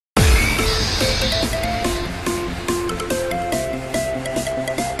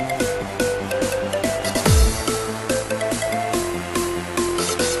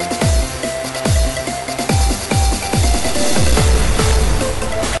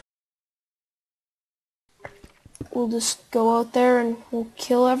we'll just go out there and we'll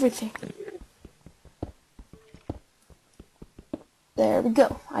kill everything. There we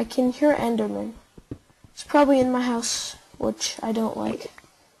go. I can hear Enderman. It's probably in my house, which I don't like.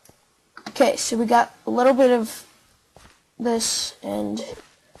 Okay, so we got a little bit of this, and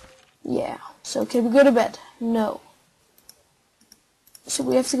yeah. So can we go to bed? No. So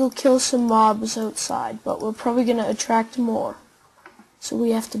we have to go kill some mobs outside, but we're probably going to attract more. So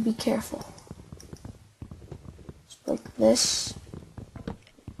we have to be careful. Just like this.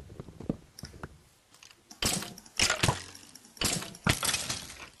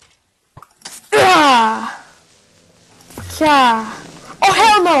 Ah! Yeah. Oh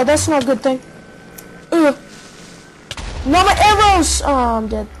hell no, that's not a good thing. Ugh. Not my arrows! Oh, I'm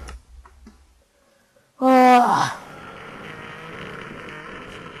dead.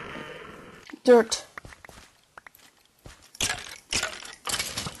 Dirt.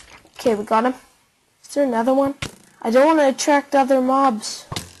 Okay, we got him. Is there another one? I don't want to attract other mobs.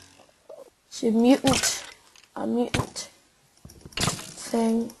 So a mutant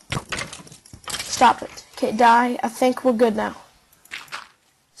thing. Stop it. Okay, die. I think we're good now.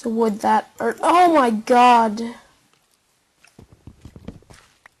 So would that or oh my god.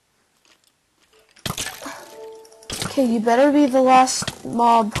 Okay, you better be the last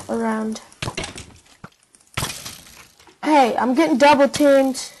mob around. Hey, I'm getting double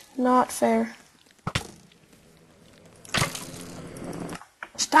teamed. Not fair.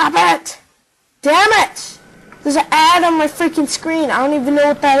 Stop it! Damn it! There's an ad on my freaking screen. I don't even know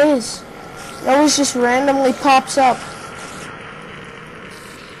what that is. It always just randomly pops up.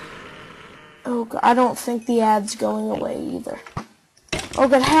 Oh god, I don't think the ad's going away either. Oh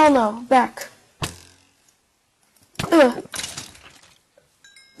god, hell no. Back. Ugh.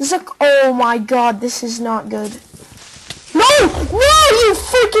 This is like, oh my god, this is not good. No! No, you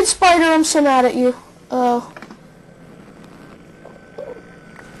freaking spider! I'm so mad at you. Oh.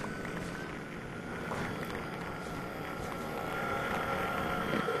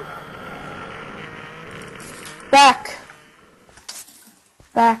 Back.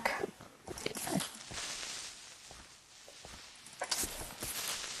 Back.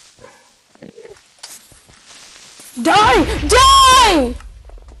 Die! Die!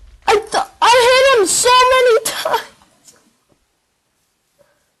 I hit him so many times.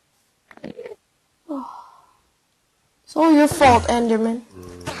 Oh. It's all your fault, Enderman.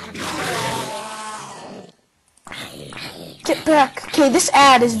 Get back. Okay, this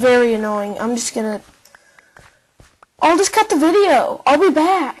ad is very annoying. I'll just cut the video. I'll be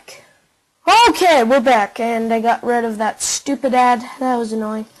back. Okay, we're back, and I got rid of that stupid ad. That was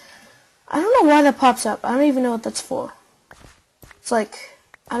annoying. I don't know why that pops up. I don't even know what that's for. It's like,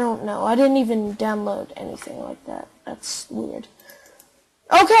 I don't know. I didn't even download anything like that. That's weird.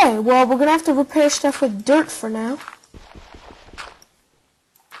 Okay, well, we're going to have to repair stuff with dirt for now.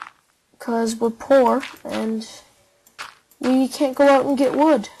 Because we're poor, and we can't go out and get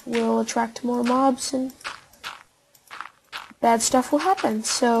wood. We'll attract more mobs, and bad stuff will happen.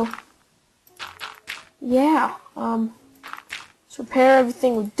 So, yeah. Let's repair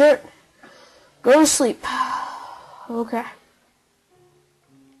everything with dirt. Go to sleep. Okay.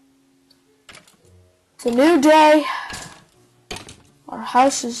 It's a new day. Our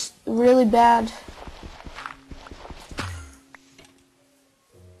house is really bad.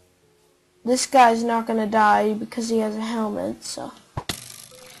 This guy's not gonna die because he has a helmet, so.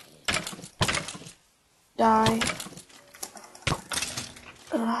 Die.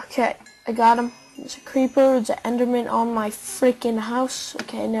 Okay, I got him. There's a creeper, there's an enderman on my freaking house.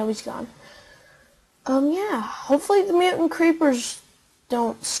 Okay, now he's gone. Yeah, hopefully the mutant creepers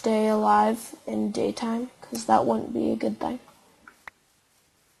don't stay alive in daytime, because that wouldn't be a good thing.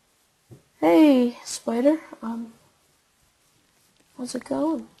 Hey, spider, how's it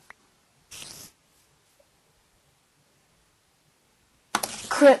going?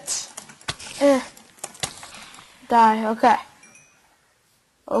 Crits. Die, okay.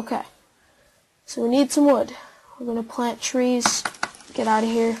 Okay. So we need some wood. We're gonna plant trees. Get out of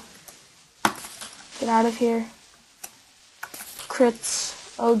here. Get out of here.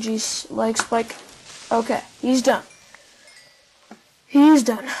 Crits. Oh jeez. Leg spike. Okay. He's done. He's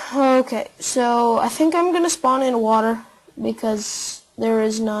done. Okay. So I think I'm gonna spawn in water because there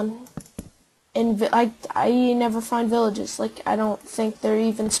is none. I never find villages. Like, I don't think they're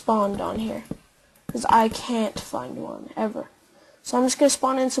even spawned on here. Because I can't find one, ever. So I'm just going to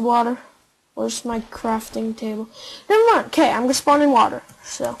spawn in some water. Where's my crafting table? Never mind. Okay, I'm going to spawn in water.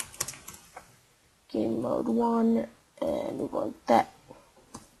 So, game mode 1, and we want that.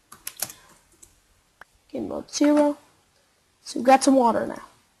 Game mode 0. So we've got some water now.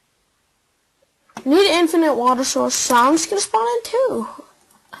 Need an infinite water source, so I'm just gonna spawn in 2.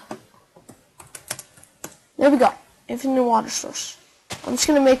 There we go. Infinite water source. I'm just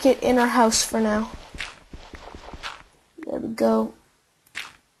gonna make it in our house for now. There we go.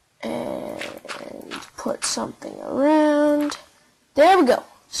 And put something around. There we go.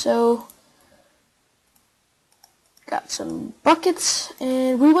 So got some buckets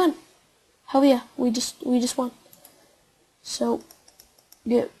and we win. Hell yeah, we just won. So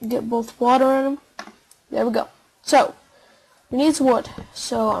get both water in them. There we go. So we need some wood.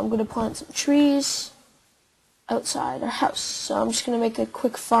 So I'm gonna plant some trees outside our house. So I'm just gonna make a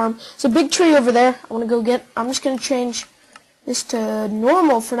quick farm. It's a big tree over there. I wanna go get. I'm just gonna change this to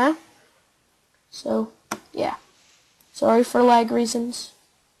normal for now. So yeah. Sorry for lag reasons.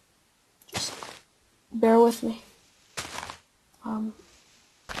 Just bear with me.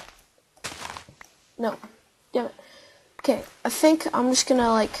 No. Damn it. Okay, I think I'm just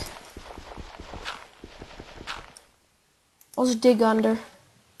gonna I'll just dig under.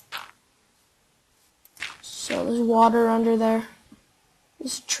 So there's water under there.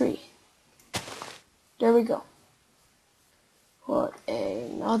 There's a tree. There we go. Put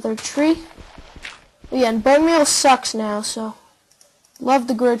another tree. But yeah, and bone meal sucks now, so love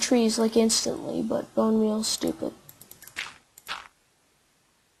to grow trees like instantly, but bone meal's stupid.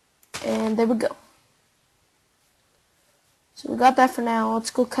 And there we go. So we got that for now.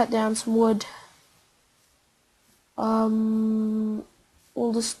 Let's go cut down some wood.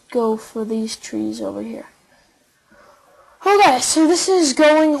 We'll just go for these trees over here. Okay, so this is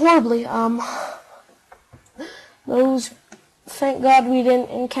going horribly. Thank God we didn't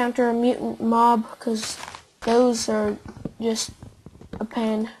encounter a mutant mob, because those are just a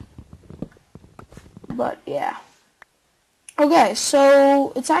pain. But yeah. Okay,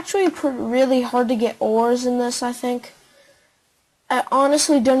 so it's actually really hard to get ores in this, I think. I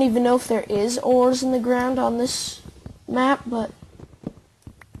honestly don't even know if there is ores in the ground on this map, but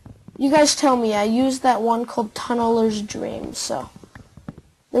you guys tell me. I used that one called Tunneler's Dream, so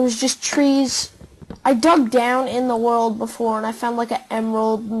there was just trees. I dug down in the world before and I found like an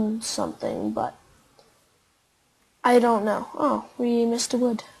emerald and something, but I don't know. Oh, we missed a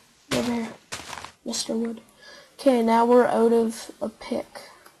wood. Over here. Mr. Wood. Okay, now we're out of a pick.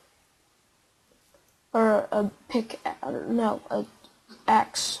 Or a pick, no, a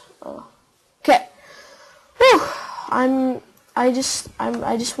axe. Okay. Whew. I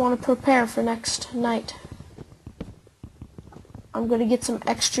just want to prepare for next night. I'm gonna get some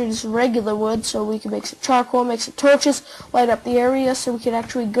extra just regular wood so we can make some charcoal, make some torches, light up the area so we can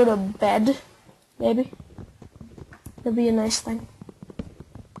actually go to bed. Maybe. That'd be a nice thing.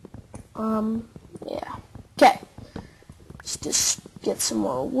 Yeah. Okay. Let's just get some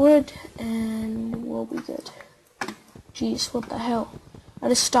more wood and we'll be good. Jeez, what the hell? I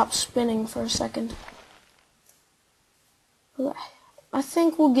just stopped spinning for a second. Okay. I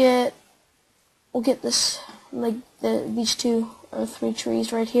think we'll get this, like these 2 or 3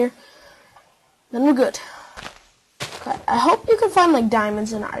 trees right here. Then we're good. Okay. I hope you can find like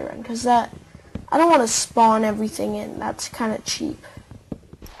diamonds and iron, because I don't want to spawn everything in. That's kind of cheap.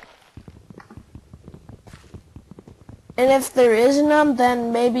 And if there is none,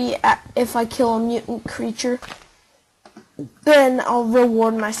 then maybe if I kill a mutant creature, then I'll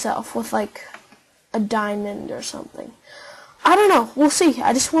reward myself with like a diamond or something. I don't know. We'll see.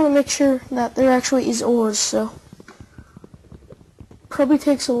 I just want to make sure that there actually is ores, so probably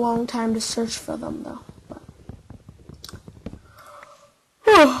takes a long time to search for them though.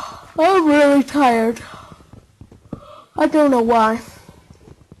 But I'm really tired. I don't know why.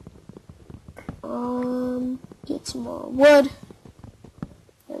 Get some more wood.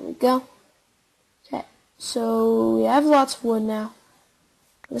 There we go. Okay, so we have lots of wood now.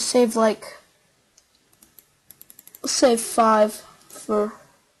 I'm gonna save like, let's save 5 for,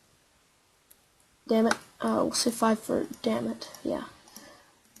 damn it. We'll save 5 for, damn it. Yeah.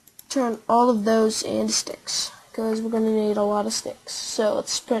 Turn all of those into sticks, because we're gonna need a lot of sticks. So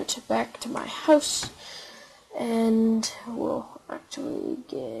let's sprint back to my house, and we'll actually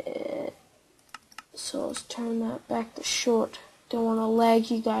get. So let's turn that back to short. Don't want to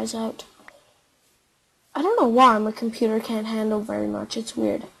lag you guys out. I don't know why my computer can't handle very much. It's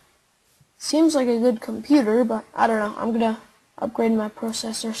weird. Seems like a good computer, but I don't know. I'm gonna upgrade my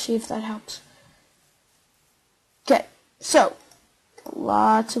processor, see if that helps. Okay, so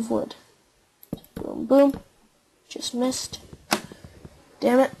lots of wood. Boom, boom. Just missed.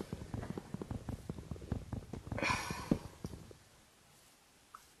 Damn it.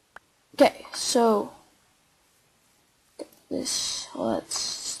 Okay, so this, let's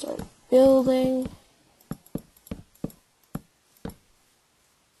start building.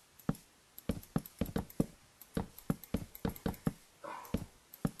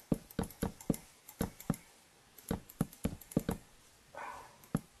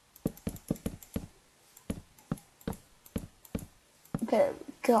 There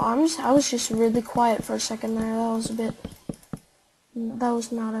we go. I was just really quiet for a second there. That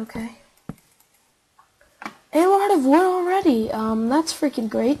was not okay. And we're out of wood already. That's freaking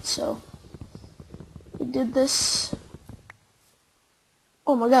great. So we did this.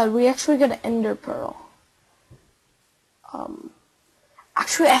 Oh my god, we actually got an ender pearl.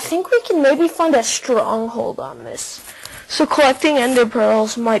 Actually, I think we can maybe find a stronghold on this. So collecting ender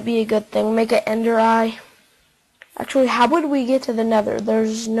pearls might be a good thing. Make an ender eye. Actually, how would we get to the nether?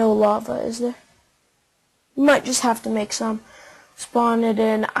 There's no lava, is there? We might just have to make some. Spawn it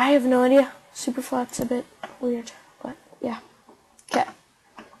in. I have no idea. Superflat's a bit weird, but yeah. Okay.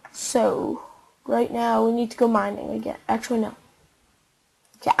 So, right now we need to go mining again. Actually, no.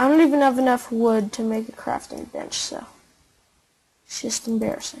 Okay, I don't even have enough wood to make a crafting bench, so it's just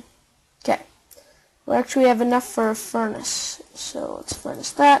embarrassing. Okay. We actually have enough for a furnace, so let's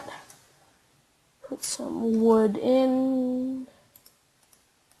furnace that. Put some wood in.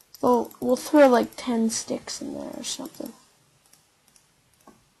 Oh, we'll throw like 10 sticks in there or something.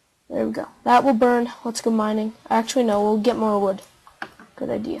 There we go. That will burn. Let's go mining. Actually, no, we'll get more wood. Good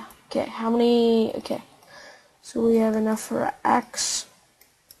idea. Okay, how many? Okay. So we have enough for an axe.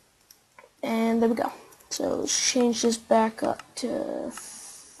 And there we go. So let's change this back up to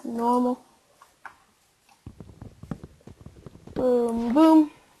normal. Boom,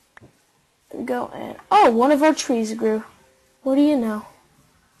 boom. There we go. And oh, one of our trees grew. What do you know?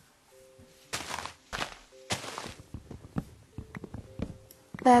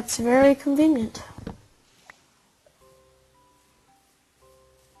 That's very convenient.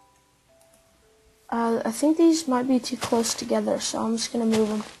 I think these might be too close together, so I'm just going to move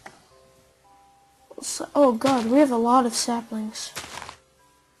them. So, oh god, we have a lot of saplings.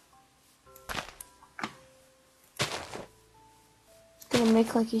 It's going to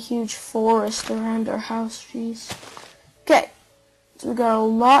make like a huge forest around our house, jeez. Okay, so we got a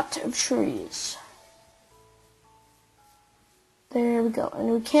lot of trees. There we go.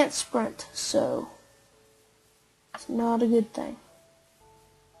 And we can't sprint, so it's not a good thing.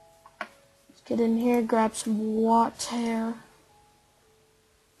 Let's get in here, grab some water.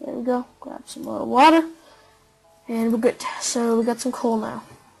 There we go. Grab some more water. And we're good. So we got some coal now.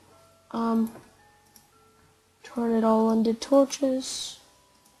 Turn it all into torches.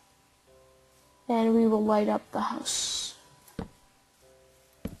 And we will light up the house.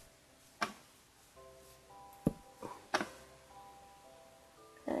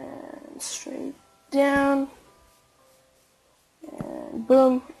 Straight down, and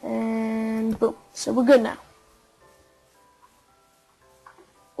boom, and boom. So we're good now.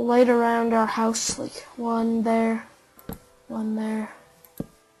 Light around our house, like one there, one there,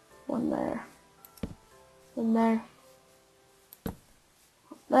 one there, one there,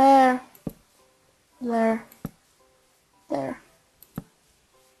 there, there, there,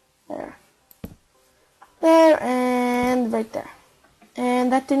 there, there, and right there.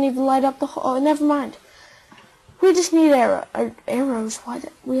 And that didn't even light up the whole. Oh, never mind. We just need arrows. Why?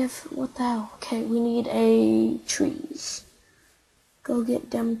 We have what the hell? Okay, we need a trees. Go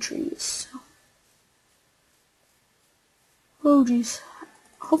get them trees. Oh jeez.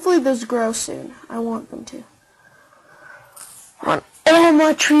 Hopefully those grow soon. I want them to. I want all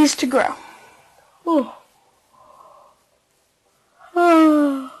my trees to grow. Oh.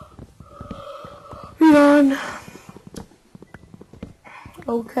 Yawn.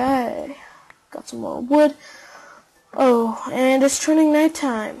 Okay, got some more wood. Oh, and it's turning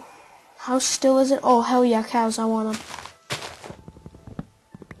nighttime. How still is it? Oh, hell yeah, cows, I want them.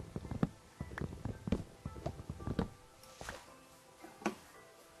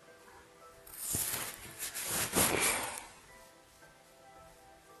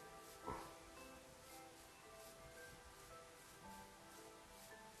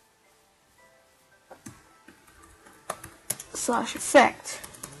 / effect.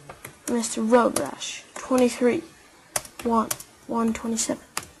 Mr. Road Rash 23 127.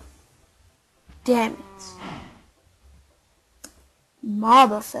 Damn it.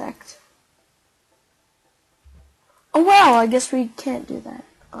 Mob effect. Oh wow, I guess we can't do that.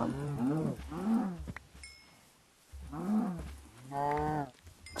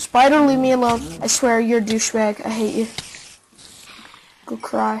 Spider, leave me alone. I swear you're a douchebag. I hate you. Go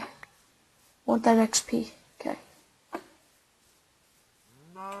cry. Want that XP. Okay.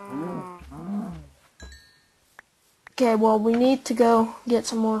 Okay, well, we need to go get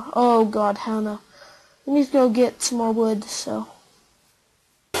some more. Oh, God, hell no. We need to go get some more wood, so